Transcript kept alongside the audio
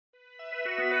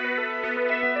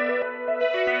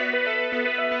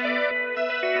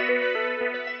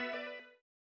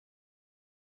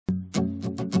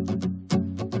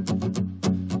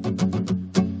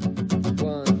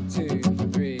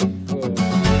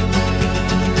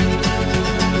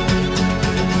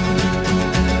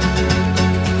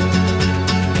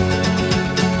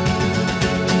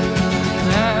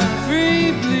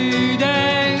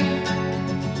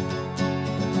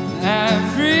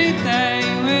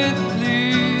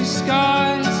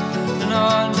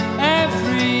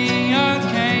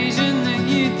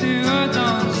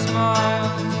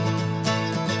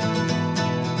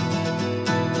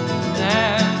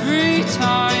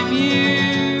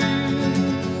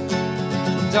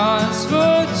dance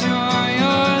for joy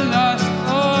or lust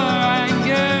or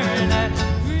anger.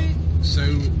 So,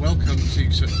 welcome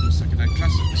to Sensible Secondhand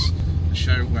Classics, the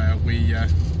show where we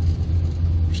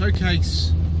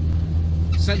showcase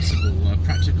sensible,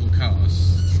 practical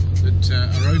cars that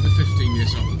are over 15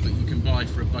 years old that you can buy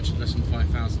for a budget less than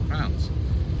 £5,000.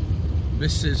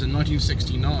 This is a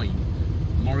 1969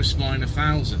 Morris Whine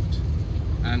 1000,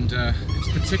 and it's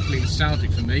particularly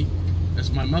nostalgic for me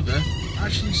as my mother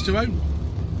actually used to own one.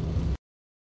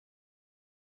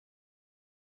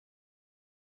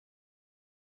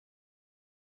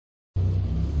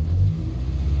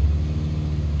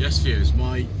 Yes, viewers,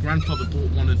 my grandfather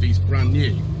bought one of these brand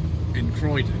new in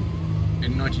Croydon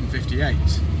in 1958.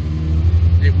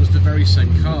 It was the very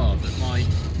same car that my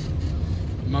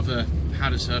mother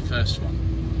had as her first one.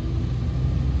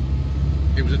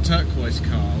 It was a turquoise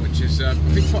car, which is I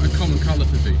think quite a common colour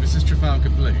for these. This is Trafalgar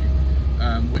blue,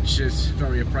 which is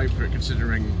very appropriate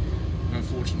considering I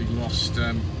unfortunately lost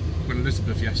Queen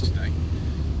Elizabeth yesterday.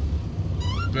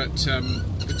 But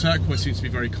the turquoise seems to be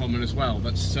very common as well.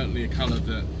 That's certainly a colour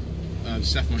that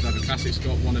Steph, my driver Classics,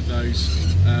 got one of those.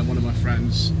 One of my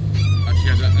friends actually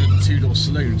has a two-door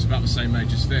saloon. It's about the same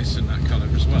age as this in that colour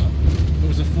as well. There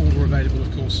was a four-door available,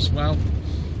 of course, as well.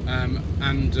 And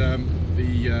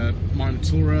the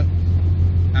Minotaur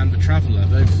and the Traveller.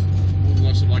 They've all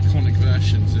lots of iconic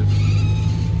versions of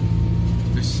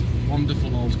this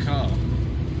wonderful old car.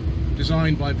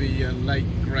 Designed by the late,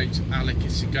 great Alec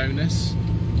Isigonis.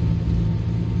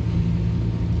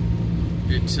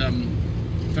 It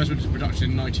first went into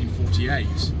production in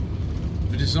 1948.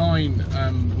 The design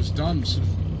was done sort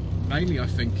of mainly, I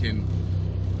think, in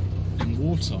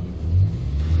wartime,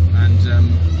 and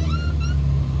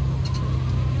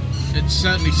it's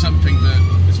certainly something that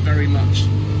is very much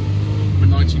the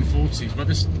 1940s. By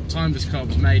this time this car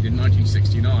was made in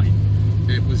 1969,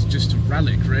 it was just a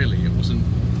relic really. It wasn't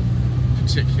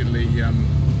particularly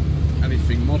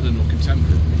anything modern or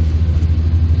contemporary.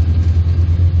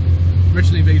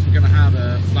 Originally these were going to have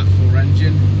a flat 4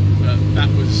 engine, but that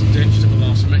was ditched at the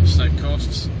last minute to save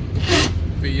costs.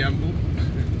 The got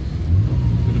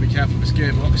to be careful with this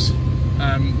gearbox.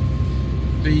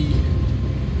 The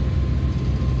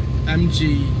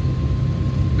MG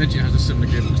Midget has a similar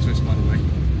gearbox to this, by the way.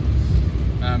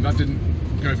 That didn't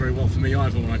go very well for me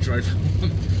either when I drove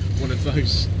one of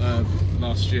those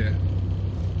last year.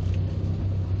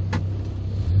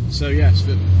 So yes,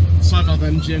 the side valve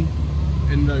engine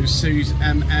in those Series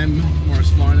MM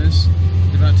Morris Whines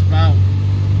developed about,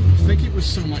 I think it was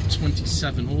something like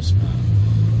 27 horsepower.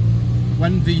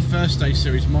 When the first A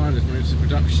Series miners went into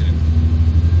production,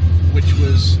 which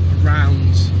was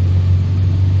around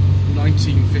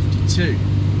 1952,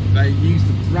 they used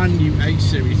the brand new A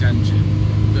Series engine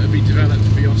that had been developed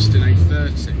for the Austin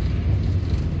A30.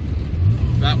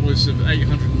 That was of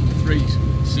 803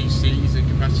 cc's in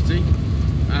capacity,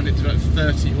 and it developed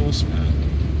 30 horsepower.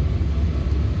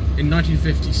 In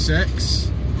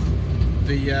 1956,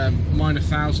 the Whine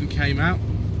 1000 came out,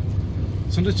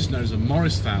 sometimes just known as a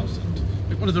Morris 1000. I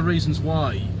think one of the reasons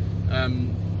why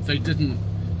they didn't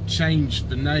change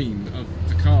the name of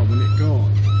the car when it got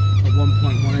a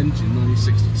 1.1 engine in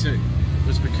 1962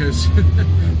 was because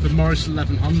the Morris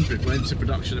 1100 went into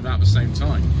production about the same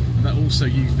time, and that also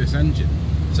used this engine.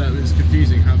 So it was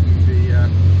confusing having the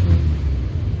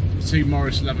two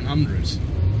Morris 1100s.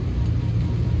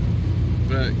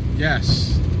 But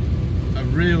yes, a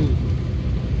real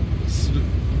sort of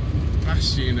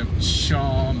bastion of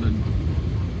charm and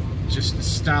just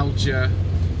nostalgia,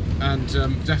 and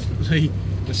definitely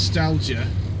nostalgia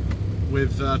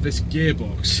with this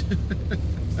gearbox.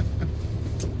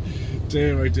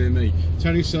 Dear oh dear me.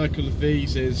 Turning circle of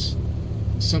these is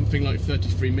something like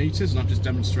 33 metres, and I've just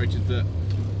demonstrated that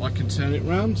I can turn it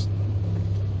round.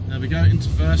 There we go, into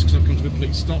first because I've come to a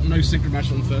complete stop. No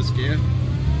synchromesh on first gear.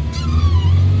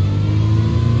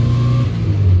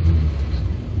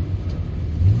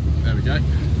 There we go.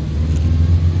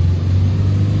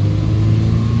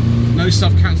 No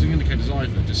self-cancelling indicators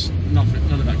either, just nothing,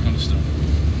 none of that kind of stuff.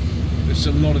 There's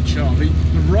a lot of charm. The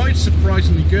ride's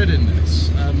surprisingly good in this.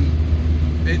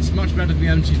 It's much better than the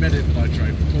MG Midget that I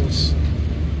drove. Of course,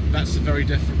 that's a very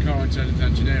different car in terms of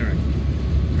engineering.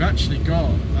 We've actually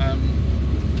got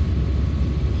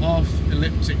half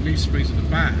elliptic leaf springs at the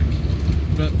back,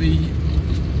 but the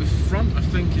front I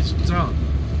think is done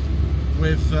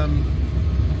with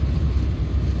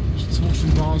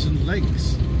torsion bars and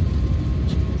links,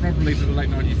 which probably for the late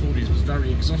 1940s was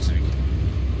very exotic.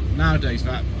 Nowadays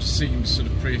that seems sort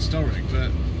of prehistoric,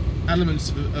 but elements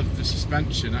of the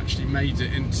suspension actually made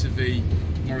it into the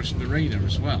Morris Marina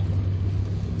as well.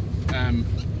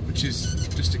 which is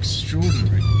just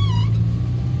extraordinary.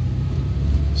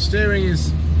 Steering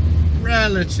is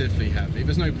relatively heavy.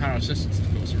 There's no power assistance,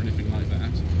 of course, or anything like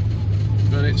that,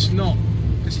 but it's not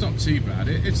too bad.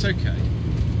 It's okay.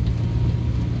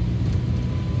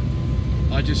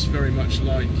 I just very much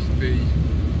like the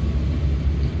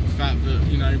fact that,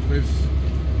 you know, with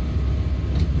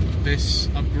this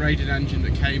upgraded engine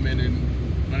that came in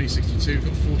 1962,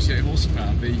 got 48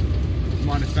 horsepower. The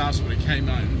Mine 1000, when it came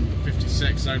out in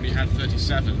 56, only had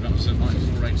 37. That was a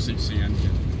 948cc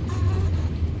engine.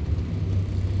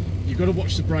 You've got to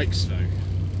watch the brakes though.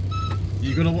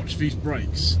 You've got to watch these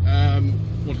brakes.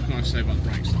 What can I say about the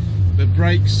brakes? The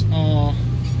brakes are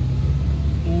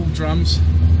all drums,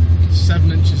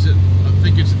 7 inches, I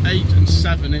think it's 8 and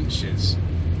 7 inches.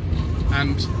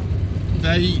 And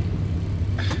they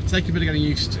take a bit of getting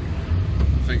used to,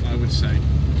 I think I would say.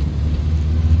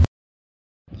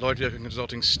 Lloyd Vehicle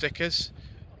Consulting stickers,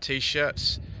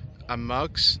 t-shirts and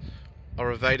mugs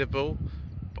are available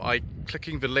by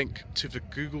clicking the link to the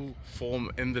Google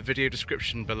form in the video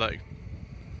description below.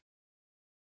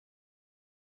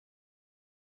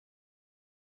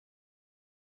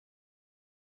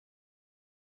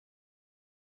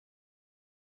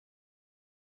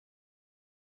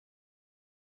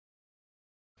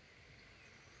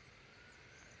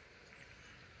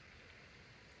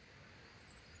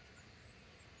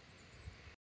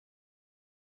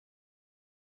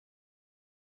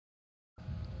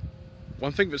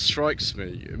 One thing that strikes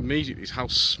me immediately is how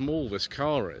small this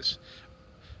car is.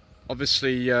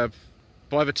 Obviously,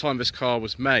 by the time this car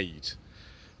was made,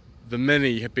 the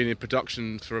Mini had been in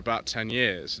production for about 10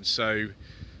 years, and so,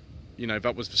 you know,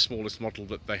 that was the smallest model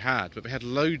that they had. But they had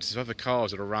loads of other cars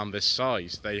that are around this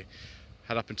size. They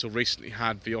had, up until recently,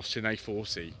 had the Austin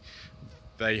A40.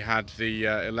 They had the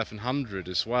 1100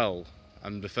 as well,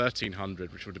 and the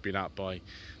 1300, which would have been out by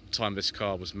the time this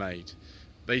car was made.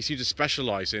 They seem to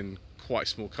specialise in quite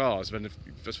small cars, and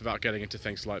that's without getting into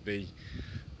things like the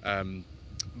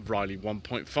Riley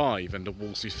 1.5 and the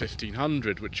Wolseley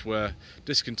 1500, which were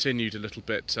discontinued a little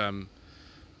bit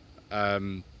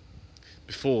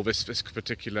before this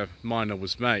particular minor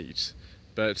was made,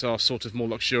 but are sort of more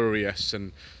luxurious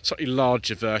and slightly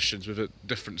larger versions with a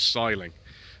different styling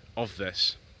of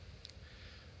this.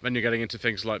 Then you're getting into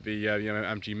things like the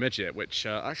MG Midget, which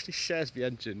actually shares the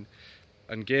engine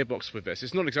and gearbox with this.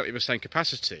 It's not exactly the same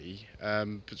capacity,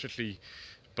 particularly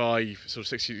by sort of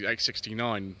 68,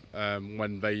 69,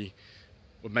 when they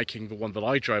were making the one that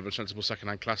I drove on Sensible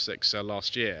Secondhand Classics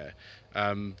last year.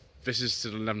 This is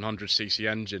the 1100cc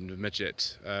engine. The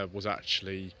Midget was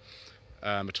actually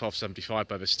a 1275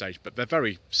 by this stage, but they're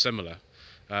very similar.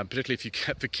 Particularly if you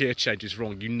get the gear changes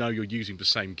wrong, you know you're using the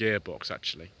same gearbox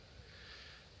actually.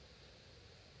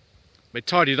 They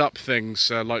tidied up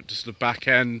things like just the back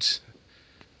end,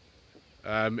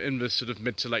 in the sort of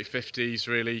mid to late 50s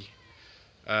really,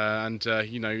 and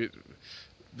you know,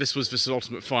 this was this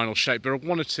ultimate final shape. There are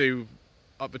one or two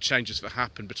other changes that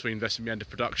happened between this and the end of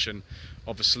production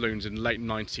of the saloons in late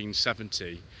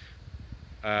 1970,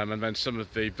 and then some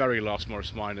of the very last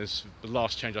Morris Minors. The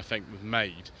last change I think was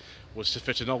made was to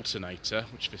fit an alternator,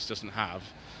 which this doesn't have,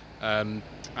 and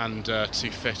to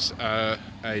fit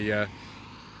a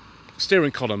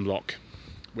steering column lock,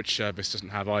 which this doesn't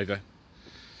have either.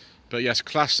 But yes,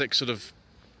 classic sort of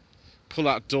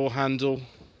pull-out door handle.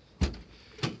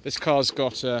 This car's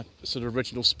got a sort of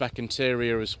original spec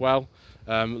interior as well.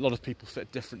 A lot of people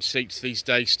fit different seats these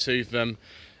days to them,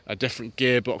 different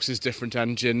gearboxes, different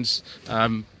engines.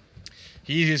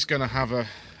 He is going to have a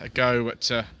go at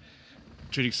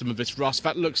treating some of this rust.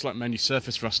 That looks like mainly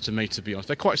surface rust to me, to be honest.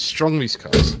 They're quite strong, these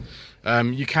cars.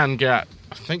 You can get,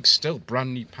 I think, still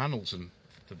brand new panels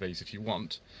for these if you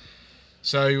want.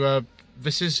 So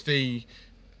this is the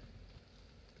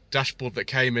dashboard that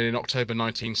came in October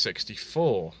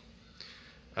 1964.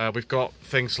 We've got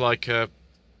things like a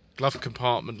glove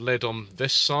compartment lid on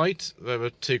this side. There were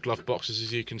 2 glove boxes,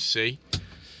 as you can see.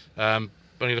 Only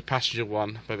the passenger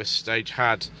one by this stage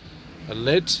had a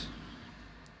lid.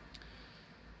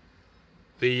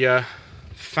 The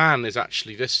fan is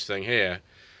actually this thing here,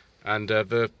 and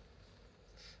the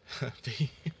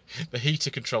heater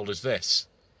control is this.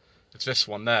 It's this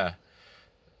one there.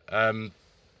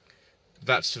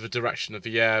 That's to the direction of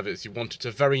the air that you want. It's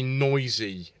a very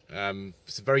noisy,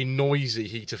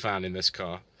 heater fan in this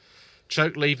car.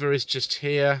 Choke lever is just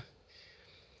here.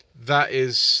 That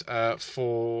is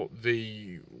for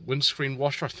the windscreen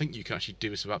washer. I think you can actually do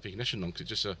this without the ignition on, because it's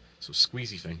just a sort of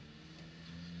squeezy thing.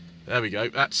 There we go.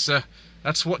 That's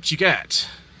what you get.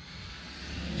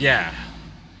 Yeah,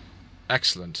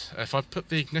 excellent. If I put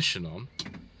the ignition on,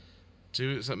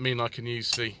 does that mean I can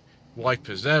use the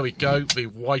wipers. There we go, the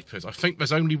wipers. I think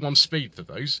there's only one speed for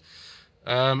those.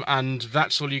 And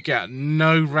that's all you get.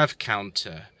 No rev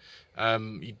counter.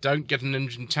 You don't get an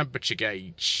engine temperature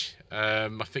gauge.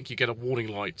 I think you get a warning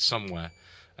light somewhere.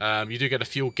 You do get a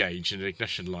fuel gauge and an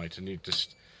ignition light, and you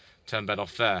just turn that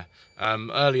off there.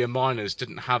 Earlier miners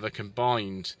didn't have a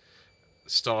combined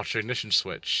starter ignition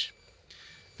switch.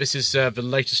 This is the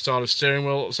latest style of steering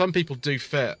wheel. Some people do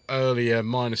fit earlier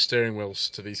miner steering wheels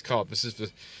to these cars. This is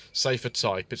the safer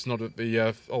type. It's not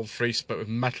the old free spoke with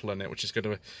metal in it, which is going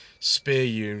to spear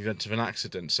you in the event of an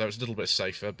accident. So it's a little bit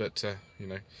safer, but you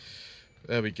know,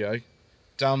 there we go.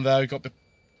 Down there we've got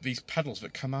these pedals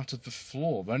that come out of the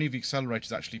floor. Only the accelerator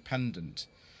is actually pendant.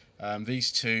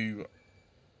 These two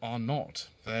are not.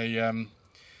 They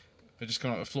just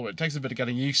come out of the floor. It takes a bit of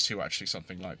getting used to, actually,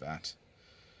 something like that.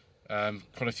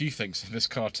 Quite a few things in this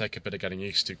car take a bit of getting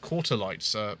used to. Quarter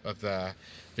lights are there.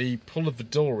 The pull of the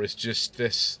door is just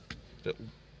this little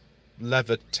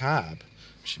leather tab.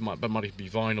 That might even be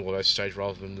vinyl at this stage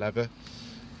rather than leather.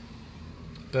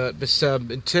 But this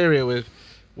interior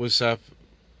was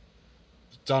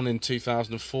done in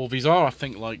 2004. These are, I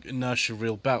think, like inertia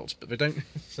reel belts, but they don't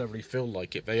necessarily feel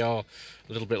like it. They are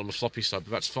a little bit on the floppy side,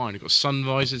 but that's fine. You've got sun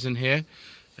visors in here.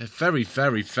 They're very,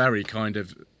 very, very kind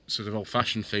of sort of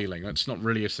old-fashioned feeling. That's not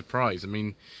really a surprise. I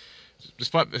mean,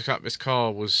 despite the fact this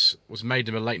car was made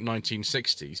in the late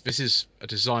 1960s, this is a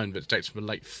design that dates from the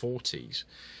late 40s.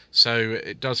 So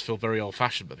it does feel very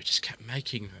old-fashioned, but they just kept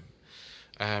making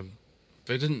them.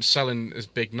 They didn't sell in as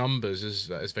big numbers as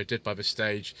they did by this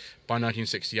stage. By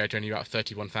 1968, only about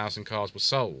 31,000 cars were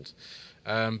sold.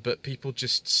 But people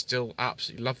just still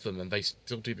absolutely love them, and they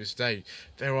still do this day.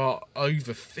 There are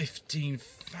over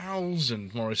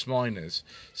 15,000 Morris Miners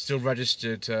still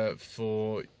registered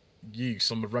for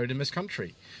use on the road in this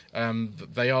country.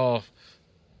 They are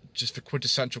just the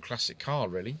quintessential classic car,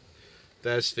 really.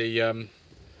 There's the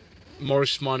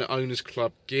Morris Minor Owners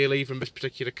Club gear lever in this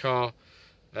particular car.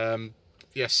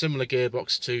 Yeah, similar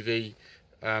gearbox to the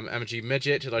MG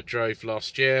Midget that I drove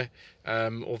last year,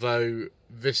 although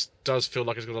this does feel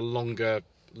like it's got a longer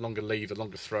lever,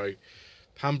 longer throw.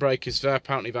 Handbrake is there,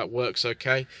 apparently that works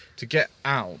okay. To get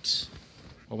out,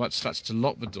 well, that's to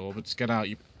lock the door, but to get out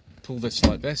you pull this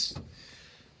like this.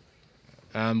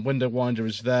 Window winder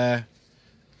is there.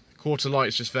 Quarter light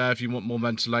is just there if you want more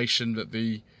ventilation, but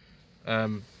the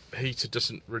heater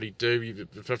doesn't really do.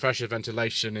 The fresher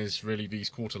ventilation is really these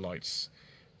quarter lights.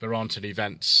 There aren't any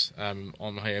vents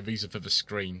on here. These are for the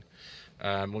screen.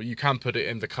 Well, you can put it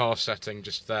in the car setting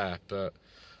just there, but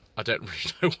I don't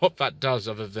really know what that does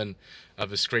other than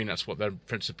the screen. That's what they're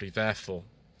principally there for.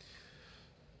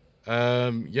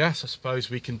 Yes, I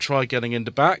suppose we can try getting in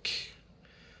the back.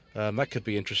 That could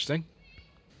be interesting.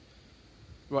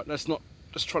 Right, let's try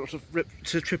not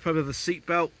to trip over the seat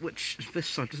belt, which this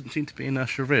side doesn't seem to be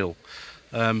inertia real.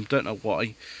 Don't know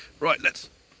why. Right, let's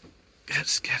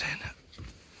get in.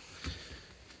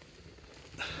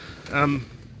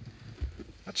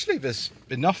 Actually, there's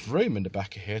enough room in the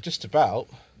back of here, just about.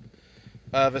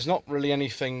 There's not really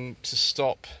anything to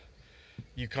stop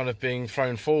you kind of being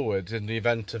thrown forward in the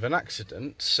event of an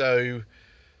accident. So,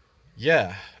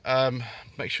 yeah,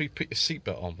 make sure you put your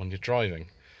seatbelt on when you're driving,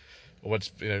 or when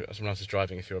someone else is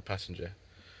driving if you're a passenger.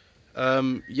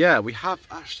 Yeah, we have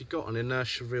actually got an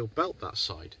inertia reel belt that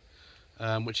side,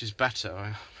 which is better.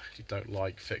 I really don't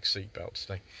like fixed seatbelts.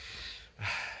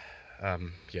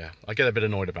 Yeah, I get a bit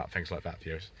annoyed about things like that,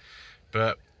 viewers.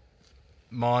 But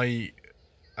my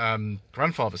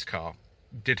grandfather's car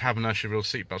did have inertia reel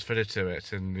seatbelts fitted to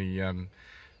it in the I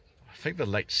think the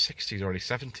late 60s, early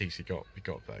 70s. He got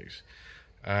those,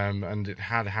 and it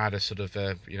had a sort of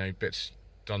bits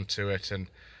done to it, and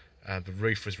the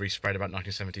roof was resprayed about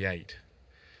 1978.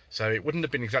 So it wouldn't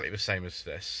have been exactly the same as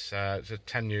this. It's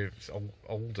 10 years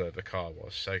older the car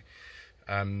was, so.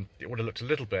 It would have looked a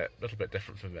little bit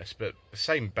different from this, but the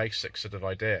same basic sort of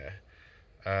idea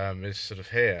is sort of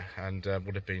here, and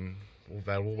would have been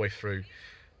there all the way through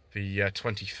the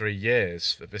 23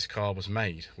 years that this car was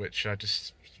made, which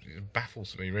just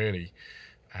baffles me really.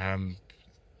 We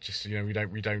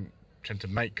don't tend to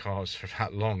make cars for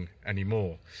that long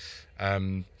anymore,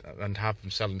 and have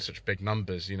them sell in such big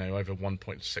numbers. Over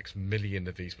 1.6 million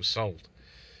of these were sold.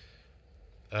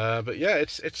 But yeah,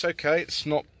 it's okay. It's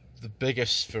not the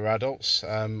biggest for adults.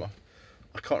 I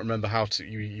can't remember how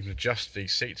you even adjust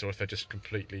these seats, or if they're just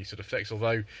completely sort of fixed.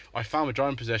 Although I found the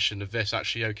driving position of this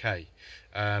actually okay.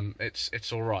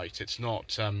 It's all right. It's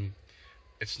not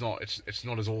as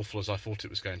awful as I thought it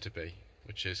was going to be,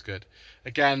 which is good.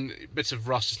 Again, bits of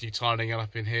rust just need tidying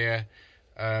up in here.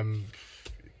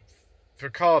 For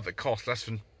a car that costs less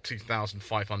than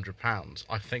 £2,500.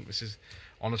 I think this is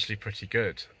honestly pretty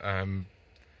good.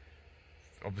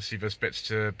 Obviously there's bits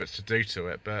to do to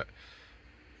it, but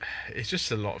it's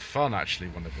just a lot of fun actually,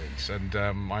 one of these. And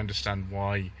I understand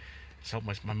why it's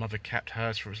almost, my mother kept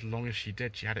hers for as long as she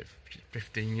did. She had it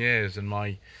 15 years, and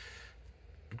my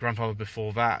grandfather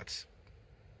before that,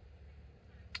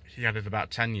 he had it about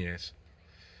 10 years.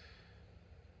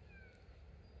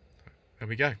 There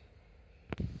we go.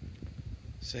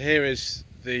 So here is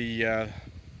the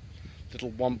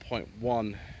little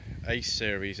 1.1 A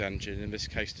series engine, in this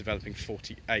case developing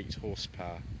 48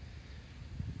 horsepower.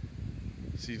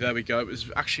 See, there we go. It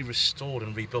was actually restored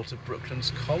and rebuilt at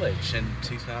Brooklands College in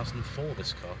 2004,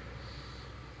 this car.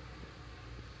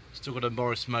 Still got a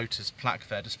Morris Motors plaque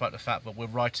there, despite the fact that we're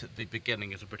right at the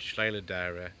beginning of the British Leyland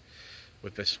area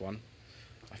with this one.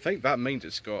 I think that means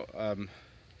it's got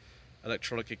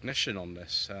electronic ignition on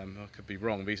this. I could be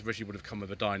wrong. These originally would have come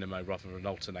with a dynamo rather than an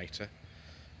alternator.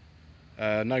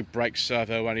 No brake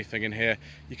servo or anything in here.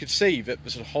 You can see that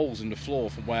there's sort of holes in the floor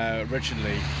from where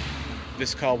originally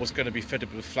this car was going to be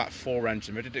fitted with a flat 4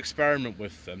 engine. We did experiment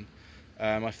with them.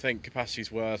 I think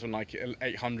capacities were something like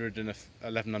 800 and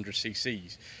 1100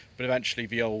 cc's, but eventually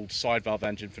the old side valve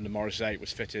engine from the Morris 8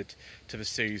 was fitted to the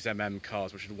Series MM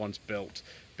cars, which were the ones built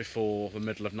before the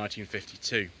middle of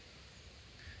 1952.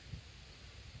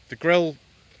 The grille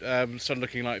started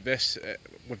looking like this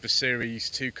with the Series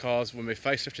 2 cars when they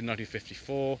facelifted in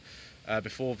 1954.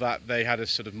 Before that they had a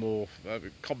sort of more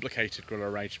complicated grille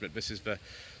arrangement. This is the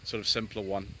sort of simpler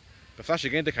one. The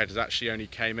flashing indicators actually only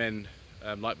came in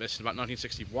like this in about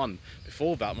 1961.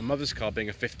 Before that, my mother's car, being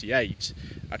a 58,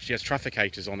 actually has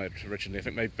trafficators on it originally. I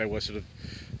think they were sort of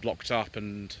blocked up,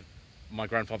 and my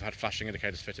grandfather had flashing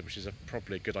indicators fitted, which is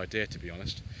probably a good idea, to be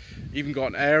honest. Even got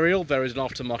an aerial. There is an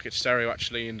aftermarket stereo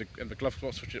actually in the glove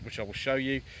box, which I will show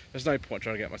you. There's no point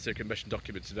trying to get my synchromesh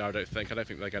documents in there. I don't think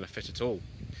they're going to fit at all.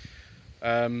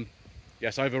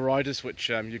 Yes, overriders, which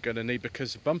you're going to need,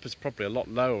 because the bumper's probably a lot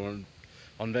lower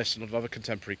on this than other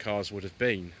contemporary cars would have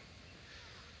been.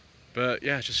 But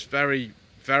yeah, just very,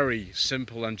 very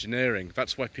simple engineering.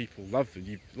 That's why people love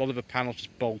them. A lot of the panels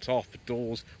just bolt off. The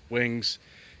doors, wings,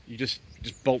 you just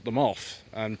bolt them off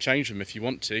and change them if you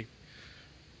want to.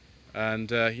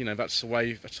 And you know, that's the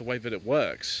way that it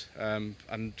works.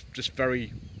 And just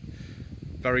very,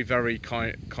 very, very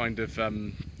kind of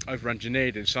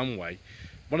over-engineered in some way.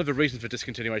 One of the reasons for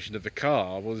discontinuation of the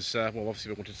car was, well,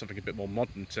 obviously we wanted something a bit more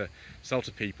modern to sell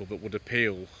to people that would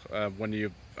appeal when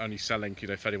you're only selling, you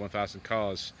know, 31,000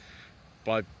 cars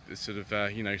by sort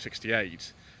of, you know,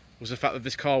 68, was the fact that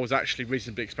this car was actually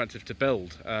reasonably expensive to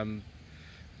build.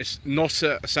 It's not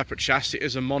a separate chassis, it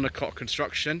is a monocoque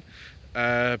construction,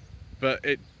 but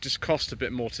it just cost a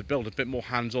bit more to build, a bit more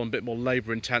hands-on, a bit more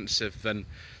labour intensive than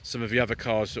some of the other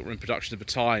cars that were in production at the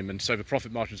time, and so the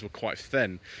profit margins were quite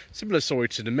thin. Similar story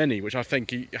to the Mini, which I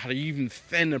think had even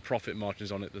thinner profit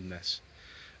margins on it than this.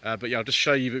 But yeah, I'll just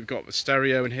show you, we've got the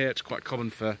stereo in here. It's quite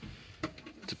common to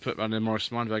put that in Morris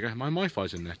Mindwagon. My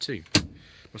Wi-Fi's in there too.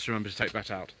 Must remember to take that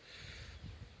out.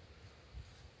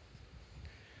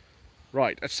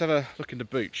 Right, let's have a look in the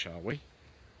boot, shall we?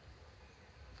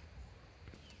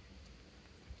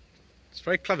 It's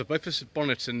very clever. Both this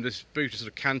bonnet and this boot are sort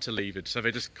of cantilevered, so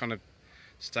they just kind of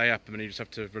stay up and then you just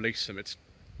have to release them. It's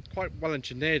quite well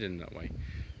engineered in that way.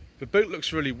 The boot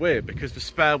looks really weird because the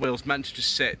spare wheel's meant to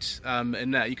just sit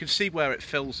in there. You can see where it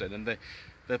fills in, and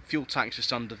the fuel tank's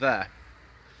just under there.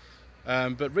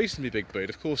 But reasonably big boot.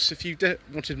 Of course, if you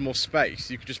wanted more space,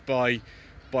 you could just buy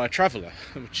a Traveller,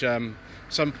 which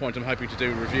some point I'm hoping to do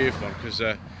a review of one, because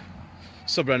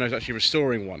Subreno's actually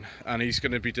restoring one, and he's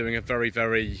going to be doing a very,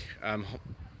 very,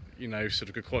 you know, sort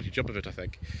of good quality job of it, I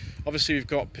think. Obviously, we've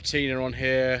got patina on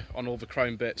here, on all the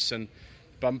chrome bits, and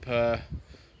bumper.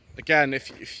 Again,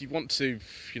 if you want to,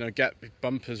 you know, get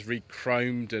bumpers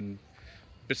re-chromed and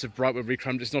bits of brightwood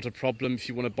re-chromed, it's not a problem. If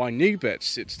you want to buy new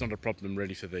bits, it's not a problem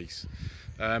really for these,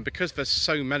 because there's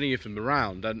so many of them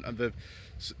around, and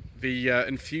the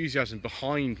enthusiasm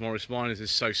behind Morris Minors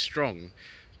is so strong.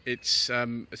 It's a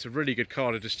really good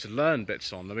car to learn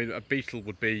bits on. I mean, a Beetle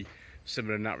would be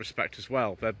similar in that respect as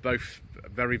well. They're both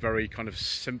very, very kind of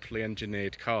simply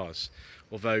engineered cars,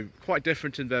 although quite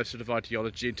different in their sort of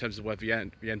ideology in terms of where the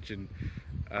engine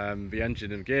and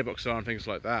gearbox are and things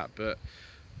like that. But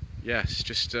yes,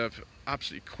 just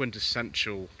absolutely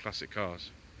quintessential classic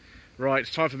cars. Right,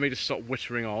 it's time for me to stop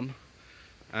whittering on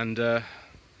and go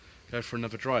for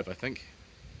another drive, I think.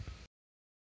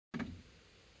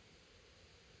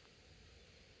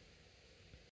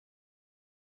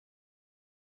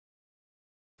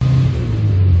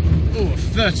 Oh,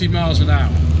 30 miles an hour.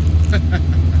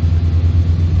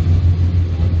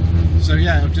 So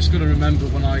yeah, I've just got to remember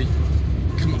when I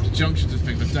come up to junctions and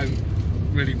things I don't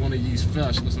really want to use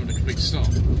first unless I'm at a complete stop.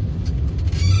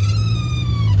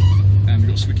 And we've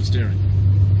got squeaky steering.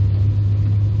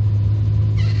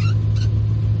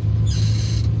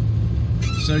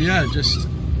 So yeah, just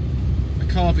a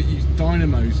car that used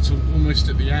dynamos till almost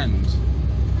at the end.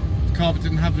 A car that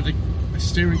didn't have a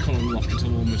steering column lock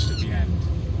until almost at the end.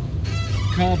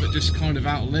 A car that just kind of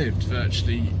outlived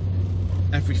virtually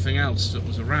everything else that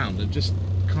was around and just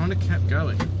kind of kept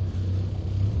going.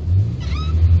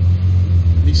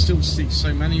 And you still see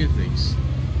so many of these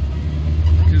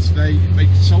because they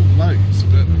sold loads,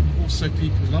 but also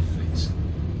people love these.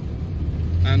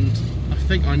 And I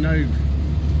think I know,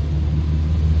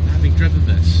 having driven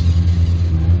this,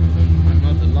 my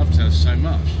mother loved her so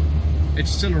much.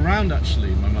 It's still around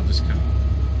actually, my mother's car.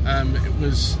 It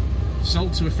was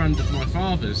sold to a friend of my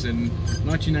father's in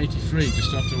 1983,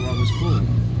 just after I was born.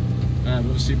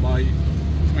 Obviously my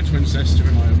twin sister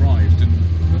and I arrived, and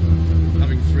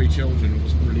having 3 children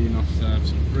wasn't really enough sort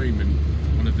of room in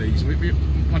one of these.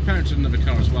 My parents had another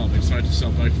car as well. They decided to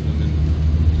sell both of them and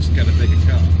just get a bigger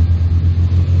car.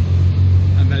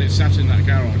 And then it sat in that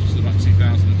garage until about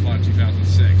 2005,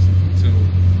 2006, until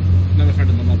another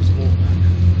friend of my mother's bought that.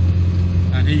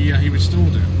 And he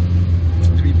restored it. It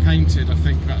had been painted, I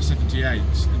think, about 78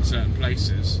 in certain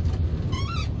places.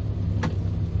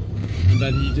 And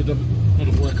then he did a lot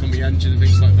of work on the engine and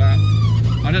things like that.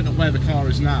 I don't know where the car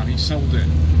is now. He sold it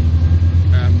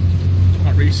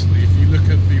quite recently. If you look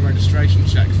at the registration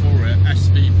check for it,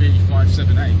 SBB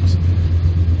 578,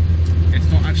 it's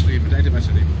not actually in the database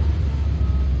anymore.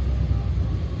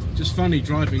 Just funny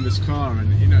driving this car,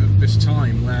 and you know, this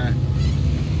time where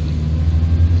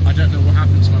I don't know what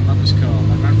happened to my mother's car.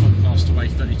 My grandfather passed away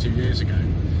 32 years ago,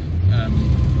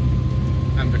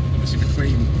 and obviously the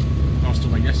Queen passed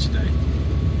away yesterday.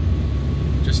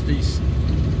 Just these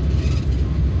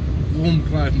warm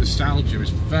glow of nostalgia is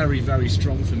very, very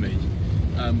strong for me,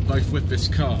 both with this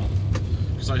car,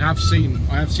 because I have seen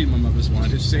my mother's one. I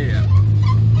did see it a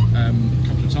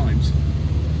couple of times,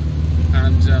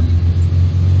 and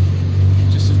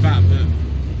just the fact that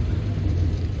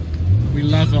we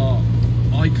love our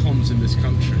icons in this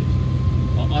country,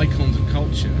 our icons of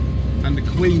culture, and the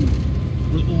Queen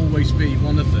will always be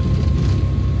one of them,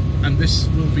 and this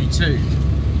will be too.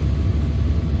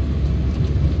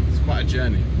 It's quite a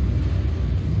journey.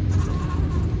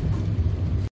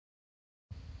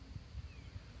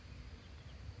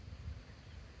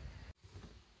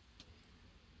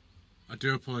 I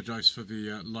do apologise for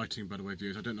the lighting, by the way,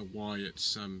 viewers. I don't know why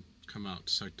it's come out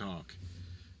so dark.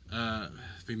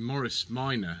 The Morris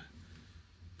Minor,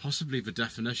 possibly the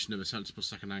definition of a sensible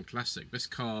second-hand classic. This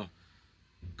car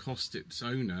cost its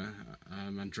owner,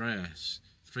 Andreas,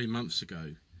 3 months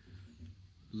ago,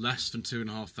 less than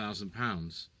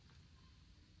 £2,500.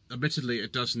 Admittedly,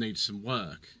 it does need some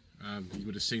work. You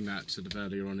would have seen that sort of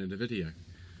earlier on in the video,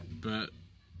 but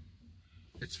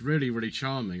it's really, really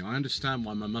charming. I understand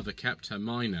why my mother kept her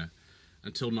Minor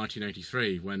until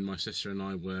 1983, when my sister and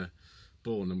I were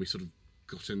born, and we sort of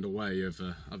got in the way of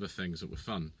other things that were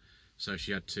fun. So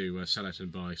she had to sell it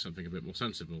and buy something a bit more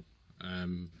sensible.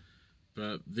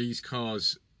 But these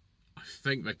cars, I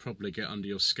think they probably get under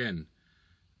your skin.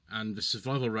 And the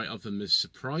survival rate of them is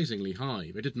surprisingly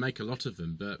high. They did make a lot of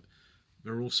them, but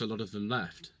there are also a lot of them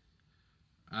left.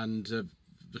 And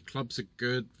the clubs are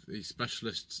good, the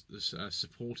specialist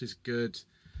support is good,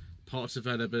 parts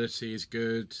availability is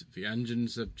good, the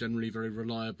engines are generally very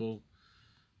reliable.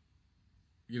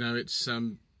 You know, it's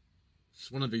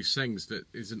one of these things that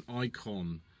is an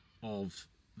icon of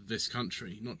this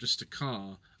country, not just a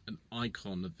car, an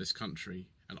icon of this country,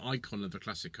 an icon of the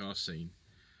classic car scene.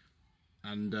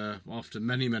 And after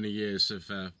many, many years of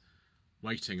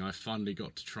waiting, I finally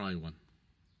got to try one.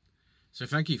 So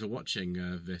thank you for watching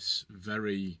this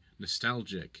very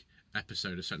nostalgic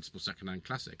episode of Sensible Secondhand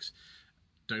Classics.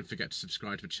 Don't forget to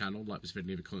subscribe to the channel, like this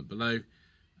video, leave a comment below,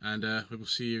 and we will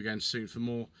see you again soon for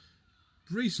more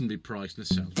reasonably priced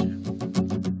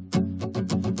nostalgia.